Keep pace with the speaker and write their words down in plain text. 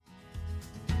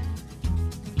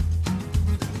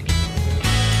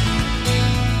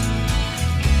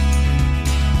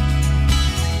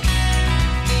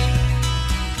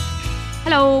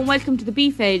Hello and welcome to the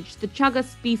Beef Edge, the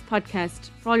Teagasc Beef Podcast,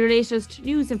 for all your latest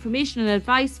news, information and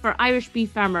advice for Irish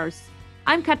beef farmers.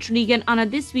 I'm Catherine Egan, and on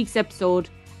this week's episode,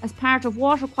 as part of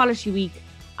Water Quality Week,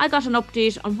 I got an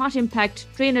update on what impact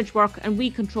drainage work and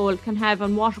weed control can have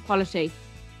on water quality.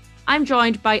 I'm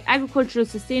joined by Agricultural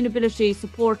Sustainability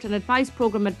Support and Advice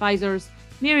Programme Advisors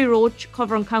Mary Roach,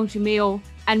 covering County Mayo,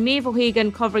 and Maeve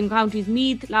O'Hagan, covering counties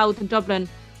Meath, Louth and Dublin,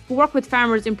 who work with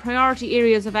farmers in priority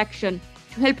areas of action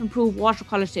to help improve water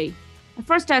quality. I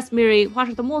first asked Mary, what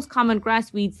are the most common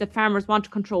grass weeds that farmers want to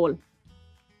control?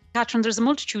 Catherine, there's a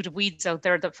multitude of weeds out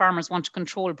there that farmers want to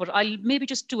control, but I'll maybe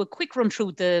just do a quick run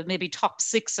through the maybe top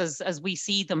six as we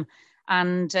see them.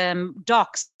 And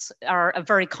docks are a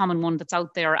very common one that's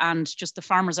out there, and just the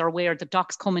farmers are aware that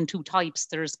docks come in two types.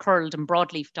 There's curled and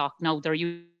broadleaf dock. Now, they're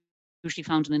usually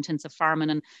found in intensive farming,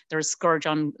 and there's scourge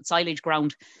on silage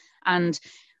ground. And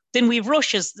then we have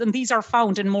rushes, and these are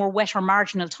found in more wetter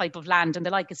marginal type of land, and they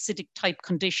like acidic type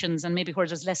conditions and maybe where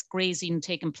there's less grazing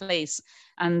taking place.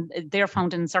 And they're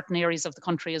found in certain areas of the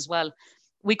country as well.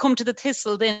 We come to the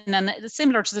thistle then, and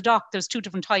similar to the dock, there's two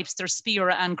different types. There's spear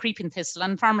and creeping thistle,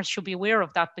 and farmers should be aware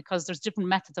of that because there's different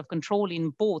methods of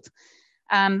controlling both.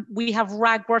 We have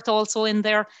ragwort also in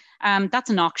there. That's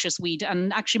a noxious weed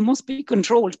and actually must be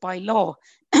controlled by law.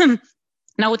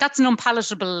 Now, that's an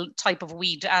unpalatable type of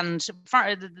weed, and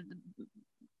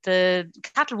the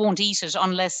cattle won't eat it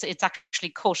unless it's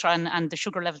actually cut and the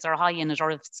sugar levels are high in it, or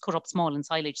if it's cut up small in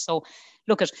silage. So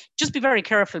just be very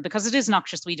careful because it is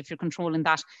noxious weed if you're controlling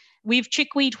that. We've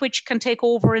chickweed, which can take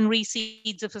over in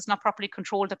reseeds if it's not properly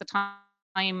controlled at the time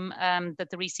that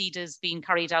the reseed is being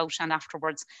carried out and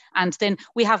afterwards. And then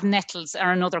we have nettles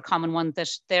are another common one that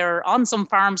they're on some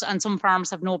farms, and some farms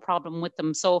have no problem with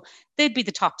them. So they'd be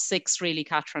the top six really,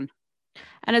 Catherine.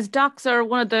 And as docks are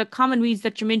one of the common weeds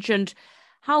that you mentioned,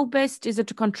 how best is it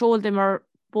to control them, or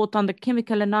both on the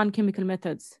chemical and non-chemical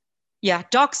methods? Yeah,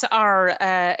 docks are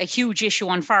a huge issue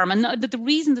on farm. And the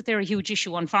reason that they're a huge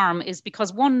issue on farm is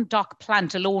because one dock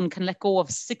plant alone can let go of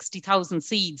 60,000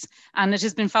 seeds. And it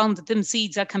has been found that them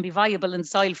seeds that can be viable in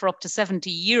soil for up to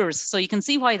 70 years. So you can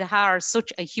see why they are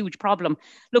such a huge problem.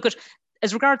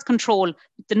 As regards control,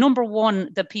 the number one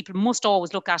that people must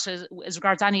always look at as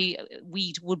regards any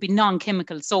weed would be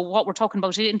non-chemical. So what we're talking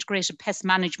about, integrated pest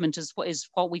management is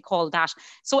what we call that.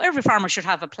 So every farmer should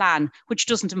have a plan which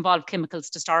doesn't involve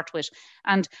chemicals to start with.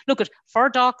 And for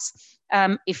docks,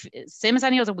 if same as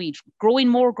any other weed, growing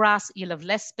more grass, you'll have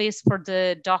less space for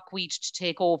the dock weed to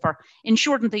take over.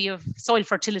 Ensuring that your soil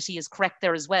fertility is correct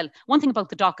there as well. One thing about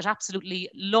the dock, it absolutely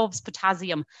loves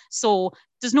potassium. So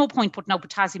there's no point putting out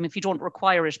potassium if you don't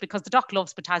require it, because the dock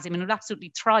loves potassium and will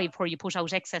absolutely thrive where you put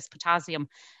out excess potassium.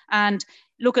 And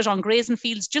on grazing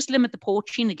fields, just limit the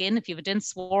poaching. Again, if you have a dense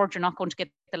sward, you're not going to get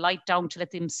the light down to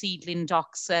let them seedling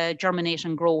docks germinate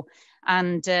and grow.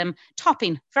 And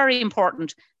topping, very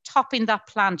important. Topping that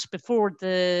plant before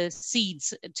the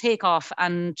seeds take off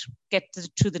and get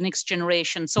to the next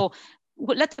generation. So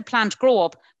let the plant grow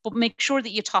up, but make sure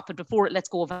that you top it before it lets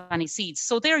go of any seeds.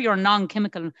 So they're your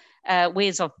non-chemical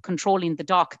ways of controlling the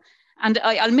dock. And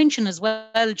I'll mention as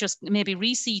well, just maybe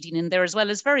reseeding in there as well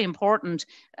is very important.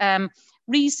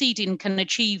 Reseeding can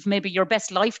achieve maybe your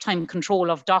best lifetime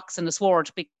control of docks in the sward,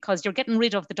 because you're getting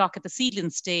rid of the dock at the seedling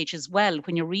stage as well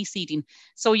when you're reseeding.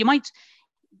 So you might,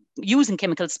 using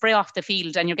chemicals, spray off the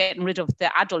field and you're getting rid of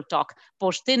the adult dock,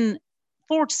 but then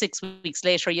 4 to 6 weeks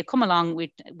later, you come along with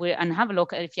and have a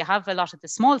look. If you have a lot of the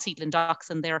small seedling docks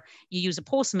in there, you use a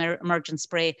post-emergent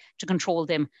spray to control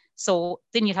them. So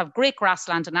then you have great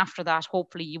grassland, and after that,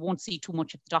 hopefully you won't see too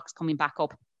much of the docks coming back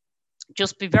up.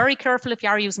 Just be very careful if you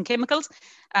are using chemicals.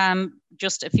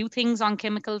 Just a few things on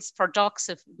chemicals for docks.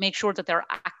 Make sure that they're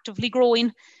actively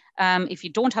growing. If you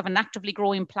don't have an actively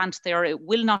growing plant there, it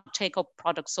will not take up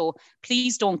products. So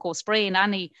please don't go spraying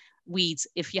any weeds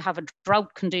if you have a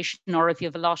drought condition, or if you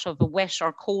have a lot of a wet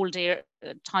or cold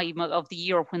time of the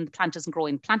year when the plant isn't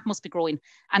growing. Plant must be growing,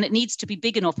 and it needs to be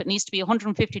big enough. It needs to be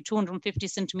 150, 250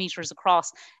 centimeters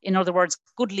across. In other words,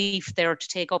 good leaf there to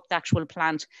take up the actual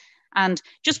plant. And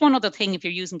just one other thing, if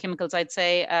you're using chemicals, I'd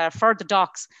say for the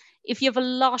docks, if you have a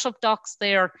lot of docks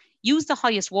there, use the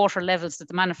highest water levels that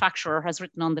the manufacturer has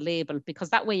written on the label,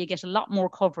 because that way you get a lot more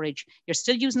coverage. You're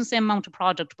still using the same amount of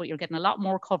product, but you're getting a lot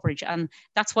more coverage. And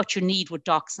that's what you need with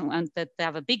docks, and that they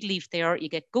have a big leaf there, you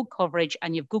get good coverage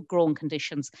and you have good growing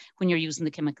conditions when you're using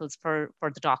the chemicals for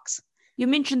the docks. You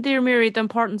mentioned there, Mary, the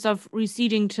importance of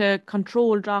reseeding to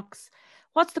control docks.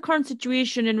 What's the current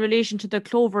situation in relation to the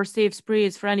clover safe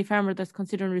sprays for any farmer that's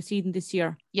considering reseeding this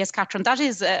year? Yes, Catherine, that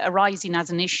is arising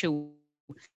as an issue.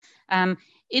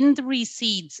 in the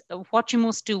reseeds, what you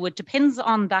must do, it depends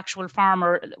on the actual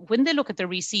farmer. When they look at the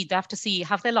reseed, they have to see,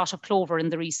 have they a lot of clover in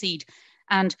the reseed?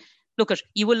 And look at,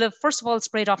 you will have first of all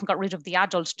sprayed off and got rid of the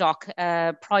adult dock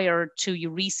prior to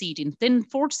you reseeding. Then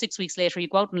 4 to 6 weeks later, you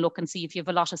go out and look and see if you have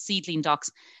a lot of seedling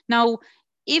docks. Now,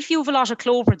 if you have a lot of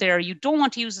clover there, you don't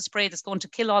want to use a spray that's going to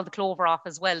kill all the clover off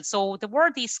as well. So there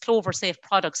were these clover safe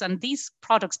products, and these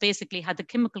products basically had the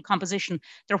chemical composition.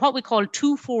 They're what we call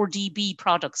 2,4-DB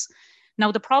products.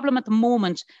 Now, the problem at the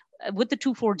moment with the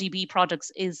 2,4-DB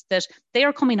products is that they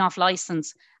are coming off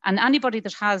license, and anybody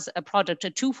that has a product, a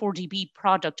 2,4-DB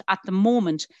product at the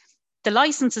moment, the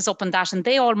license is up on that, and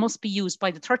they all must be used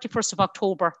by the 31st of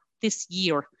October this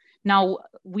year. Now,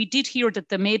 we did hear that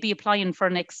they may be applying for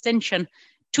an extension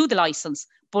to the license,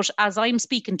 but as I'm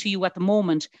speaking to you at the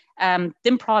moment,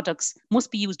 them products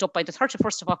must be used up by the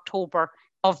 31st of October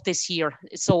of this year.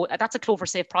 So that's a clover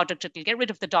safe product. It'll get rid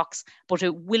of the docks, but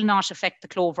it will not affect the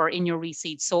clover in your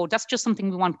reseed. So that's just something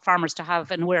we want farmers to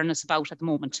have an awareness about at the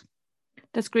moment.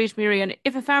 That's great, Mary. And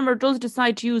if a farmer does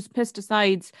decide to use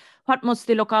pesticides, what must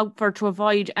they look out for to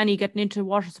avoid any getting into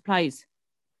water supplies?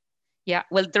 Yeah,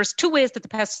 well, there's 2 ways that the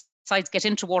pesticides get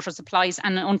into water supplies,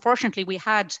 and unfortunately we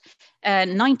had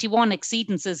 91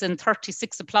 exceedances in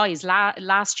 36 supplies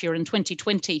last year in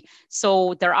 2020.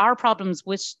 So there are problems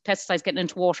with pesticides getting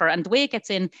into water, and the way it gets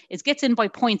in by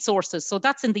point sources. So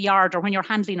that's in the yard or when you're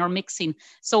handling or mixing.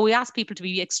 So we ask people to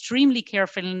be extremely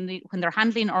careful when they're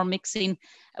handling or mixing.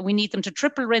 We need them to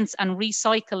triple rinse and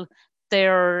recycle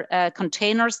their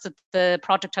containers that the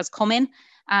product has come in.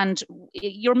 And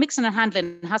your mixing and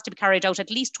handling has to be carried out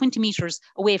at least 20 metres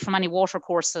away from any water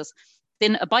courses.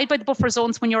 Then abide by the buffer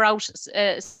zones when you're out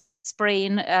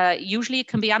spraying. Usually it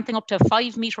can be anything up to a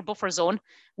 5 metre buffer zone.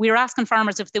 We're asking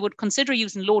farmers if they would consider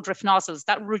using low drift nozzles.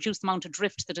 That will reduce the amount of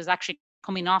drift that is actually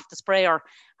coming off the sprayer.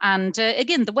 And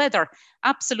again, the weather,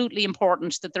 absolutely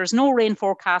important that there's no rain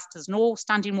forecast, there's no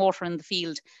standing water in the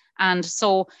field. And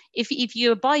so if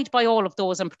you abide by all of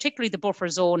those, and particularly the buffer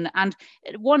zone, and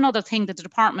one other thing that the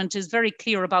department is very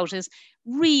clear about is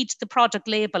read the product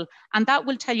label, and that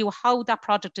will tell you how that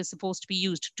product is supposed to be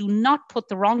used. Do not put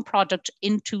the wrong product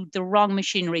into the wrong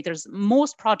machinery.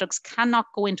 Most products cannot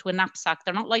go into a knapsack.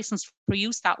 They're not licensed for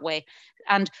use that way.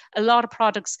 And a lot of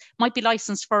products might be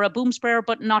licensed for a boom sprayer,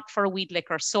 but not for a weed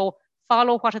licker. So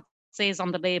follow what it says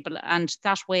on the label, and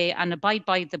that way, and abide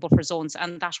by the buffer zones,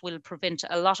 and that will prevent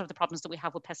a lot of the problems that we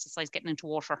have with pesticides getting into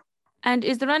water. And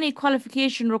is there any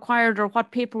qualification required, or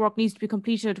what paperwork needs to be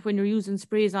completed when you're using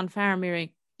sprays on farm,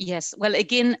 Mary? Yes, well,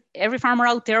 again, every farmer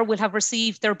out there will have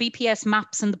received their BPS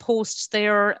maps in the post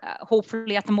there,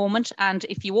 hopefully at the moment. And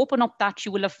if you open up that,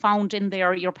 you will have found in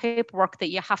there your paperwork that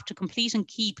you have to complete and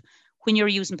keep when you're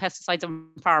using pesticides on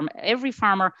farm. Every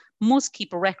farmer must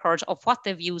keep a record of what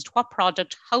they've used, what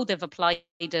product, how they've applied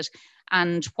it,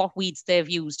 and what weeds they've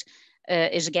used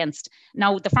it against.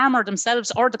 Now, the farmer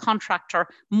themselves or the contractor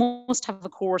must have a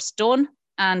course done,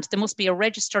 and there must be a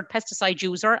registered pesticide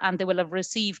user, and they will have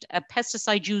received a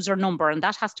pesticide user number, and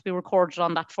that has to be recorded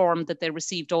on that form that they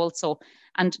received also.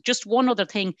 And just one other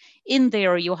thing, in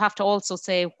there you have to also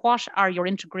say what are your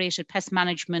integrated pest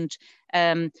management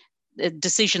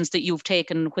decisions that you've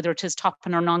taken, whether it is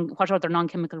topping or what other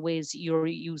non-chemical ways you're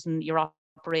using, you're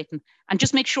operating. And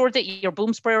just make sure that your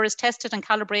boom sprayer is tested and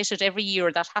calibrated every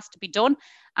year. That has to be done.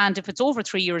 And if it's over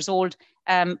 3 years old,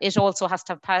 it also has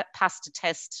to have passed a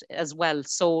test as well.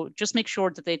 So just make sure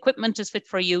that the equipment is fit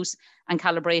for use and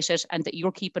calibrated, and that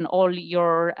you're keeping all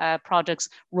your products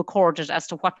recorded as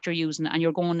to what you're using, and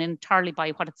you're going entirely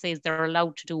by what it says they're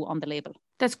allowed to do on the label.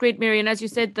 That's great, Mary. And as you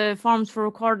said, the forms for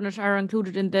recording it are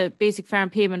included in the basic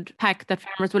farm payment pack that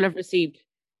farmers will have received.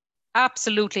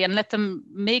 Absolutely, and let them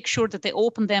make sure that they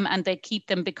open them and they keep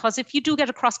them, because if you do get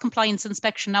a cross-compliance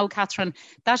inspection now, Catherine,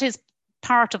 that is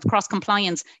part of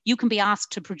cross-compliance. You can be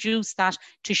asked to produce that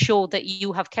to show that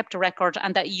you have kept a record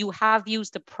and that you have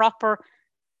used the proper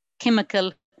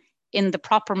chemical in the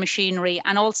proper machinery,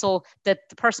 and also that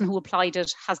the person who applied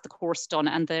it has the course done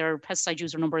and their pesticide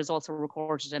user number is also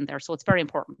recorded in there. So it's very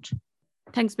important.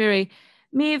 Thanks, Mary.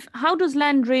 Maeve, how does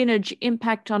land drainage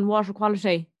impact on water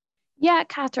quality? Yeah,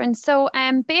 Catherine. So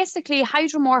basically,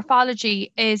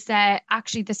 hydromorphology is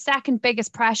actually the second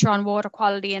biggest pressure on water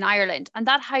quality in Ireland. And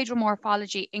that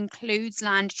hydromorphology includes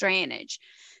land drainage.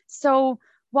 So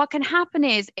what can happen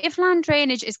is if land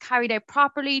drainage is carried out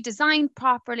properly, designed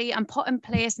properly, and put in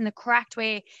place in the correct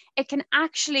way, it can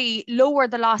actually lower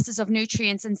the losses of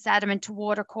nutrients and sediment to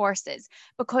water courses.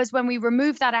 Because when we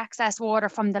remove that excess water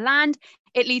from the land,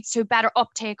 it leads to better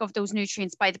uptake of those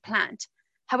nutrients by the plant.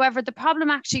 However, the problem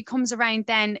actually comes around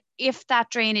then if that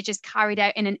drainage is carried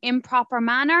out in an improper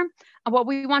manner. And what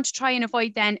we want to try and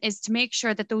avoid then is to make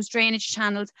sure that those drainage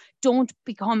channels don't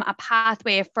become a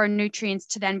pathway for nutrients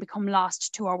to then become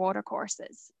lost to our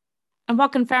watercourses. And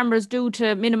what can farmers do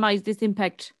to minimise this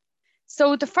impact?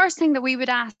 So the first thing that we would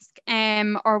ask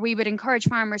or we would encourage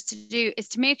farmers to do is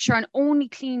to make sure and only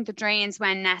clean the drains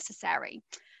when necessary.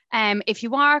 If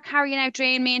you are carrying out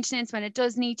drain maintenance when it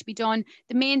does need to be done,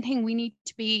 the main thing we need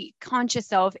to be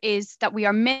conscious of is that we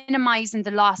are minimising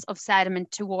the loss of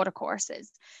sediment to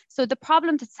watercourses. So the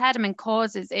problem that sediment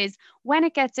causes is when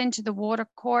it gets into the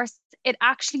watercourse, it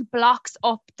actually blocks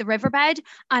up the riverbed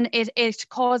and it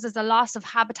causes a loss of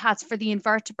habitats for the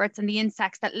invertebrates and the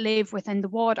insects that live within the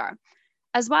water.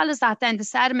 As well as that, then the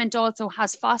sediment also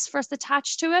has phosphorus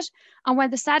attached to it. And when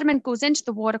the sediment goes into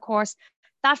the watercourse,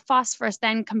 that phosphorus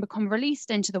then can become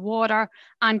released into the water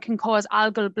and can cause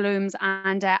algal blooms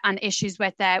and issues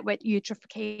with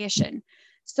eutrophication.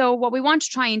 So what we want to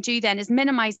try and do then is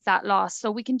minimize that loss. So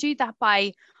we can do that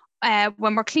by,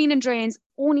 when we're cleaning drains,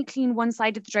 only clean one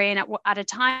side of the drain at a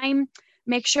time.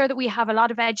 Make sure that we have a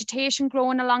lot of vegetation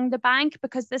growing along the bank,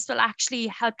 because this will actually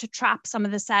help to trap some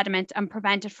of the sediment and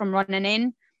prevent it from running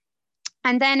in.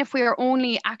 And then if we are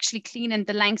only actually cleaning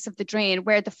the lengths of the drain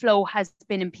where the flow has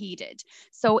been impeded.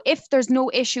 So if there's no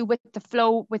issue with the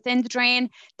flow within the drain,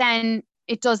 then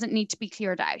it doesn't need to be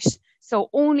cleared out.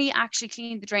 So only actually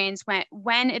clean the drains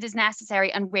when it is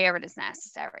necessary and where it is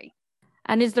necessary.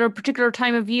 And is there a particular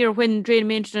time of year when drain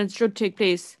maintenance should take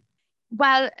place?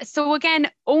 Well, so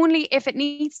again, only if it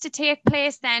needs to take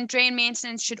place, then drain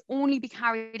maintenance should only be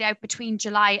carried out between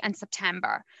July and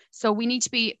September. So we need to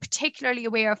be particularly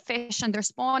aware of fish and their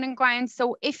spawning grounds.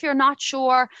 So if you're not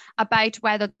sure about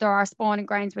whether there are spawning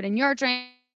grounds within your drain,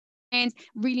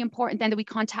 really important then that we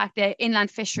contact the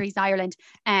Inland Fisheries Ireland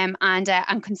and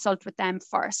consult with them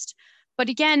first. But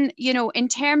again, in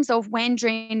terms of when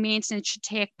drain maintenance should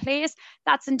take place,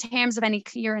 that's in terms of any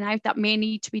clearing out that may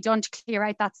need to be done to clear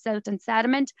out that silt and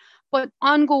sediment. But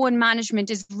ongoing management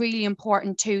is really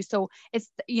important too. So it's,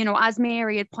 as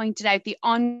Mary had pointed out, the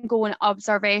ongoing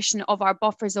observation of our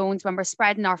buffer zones when we're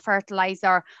spreading our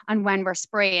fertilizer and when we're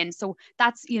spraying. So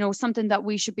that's, something that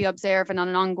we should be observing on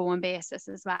an ongoing basis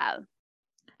as well.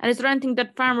 And is there anything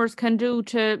that farmers can do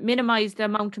to minimise the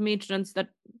amount of maintenance that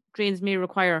drains may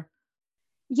require?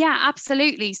 Yeah,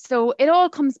 absolutely. So it all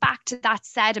comes back to that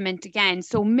sediment again.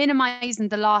 So minimizing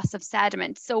the loss of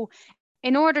sediment. So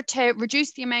in order to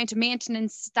reduce the amount of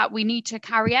maintenance that we need to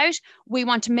carry out, we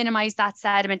want to minimize that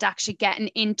sediment actually getting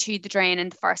into the drain in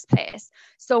the first place.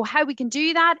 So how we can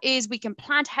do that is we can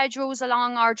plant hedgerows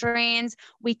along our drains,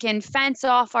 we can fence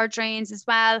off our drains as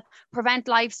well, prevent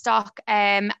livestock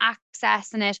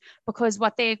accessing it, because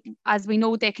as we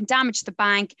know, they can damage the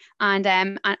bank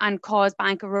and cause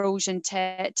bank erosion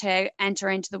to enter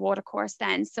into the watercourse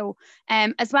then. So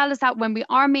as well as that, when we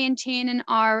are maintaining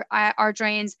our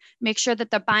drains, make sure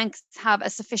that the banks have a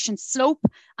sufficient slope,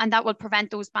 and that will prevent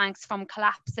those banks from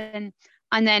collapsing.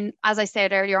 And then, as I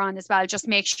said earlier on as well, just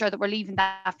make sure that we're leaving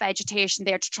that vegetation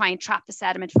there to try and trap the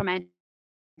sediment from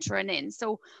entering in.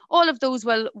 So all of those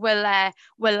will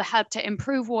help to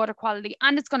improve water quality,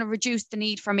 and it's going to reduce the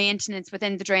need for maintenance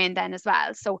within the drain then as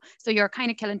well. So you're kind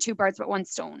of killing two birds with one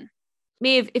stone.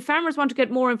 Maeve, if farmers want to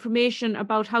get more information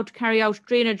about how to carry out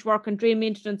drainage work and drain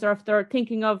maintenance, or if they're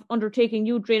thinking of undertaking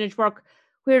new drainage work,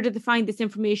 where do they find this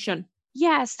information?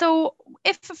 Yeah, so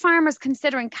if a farmer is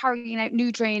considering carrying out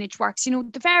new drainage works,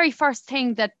 the very first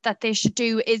thing that they should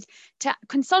do is to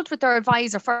consult with their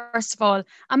advisor first of all,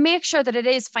 and make sure that it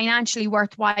is financially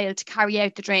worthwhile to carry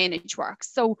out the drainage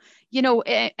works. So,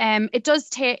 it does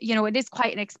take, it is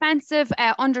quite an expensive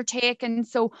undertaking.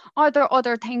 So are there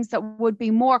other things that would be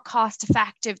more cost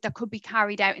effective that could be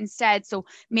carried out instead? So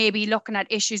maybe looking at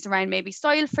issues around maybe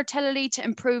soil fertility to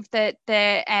improve the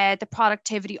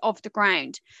productivity of the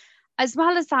ground. As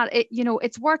well as that,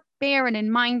 it's worth bearing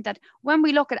in mind that when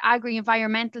we look at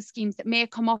agri-environmental schemes that may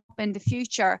come up in the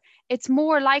future, it's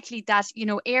more likely that,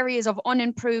 areas of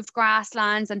unimproved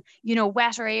grasslands and,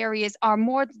 wetter areas are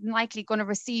more than likely going to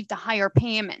receive the higher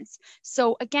payments.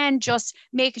 So again, just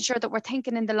making sure that we're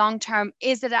thinking in the long term,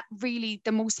 is it really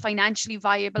the most financially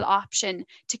viable option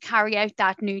to carry out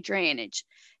that new drainage?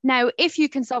 Now, if you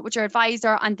consult with your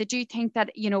advisor and they do think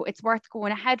that, it's worth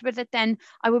going ahead with it, then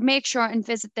I would make sure and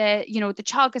visit the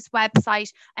Teagasc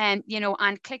website and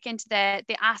click into the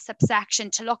ASSEP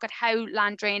section to look at how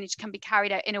land drainage can be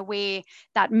carried out in a way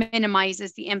that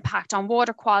minimises the impact on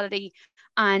water quality.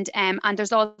 And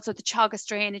there's also the Teagasc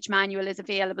Drainage Manual is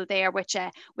available there, which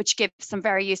gives some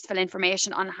very useful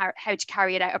information on how to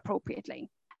carry it out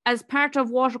appropriately. As part of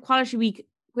Water Quality Week,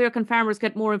 where can farmers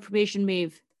get more information,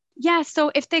 Maeve? Yeah,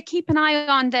 so if they keep an eye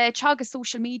on the Teagasc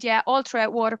social media all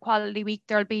throughout Water Quality Week,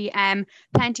 there'll be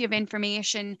plenty of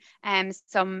information,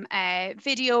 some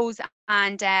videos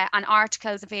and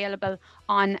articles available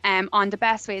on the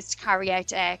best ways to carry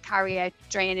out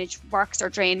drainage works or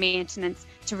drain maintenance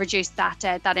to reduce that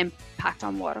impact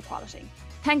on water quality.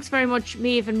 Thanks very much,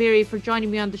 Maeve and Mary, for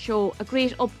joining me on the show. A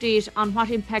great update on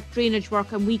what impact drainage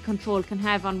work and weed control can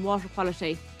have on water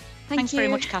quality. Thanks very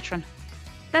much, Catherine.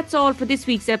 That's all for this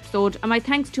week's episode, and my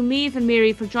thanks to Maeve and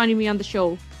Mary for joining me on the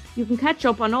show. You can catch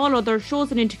up on all other shows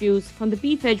and interviews from the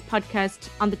Beef Edge podcast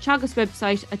on the Teagasc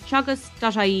website at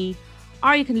teagasc.ie,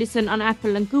 or you can listen on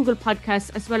Apple and Google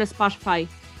Podcasts as well as Spotify.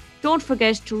 Don't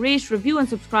forget to rate, review and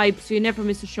subscribe so you never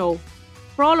miss a show.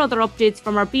 For all other updates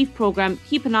from our beef programme,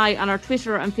 keep an eye on our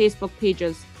Twitter and Facebook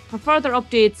pages. For further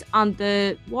updates on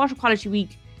the Water Quality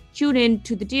Week, tune in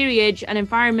to the Dairy Edge and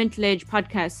Environmental Edge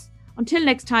podcasts. Until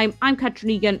next time, I'm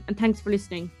Catherine Egan, and thanks for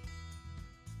listening.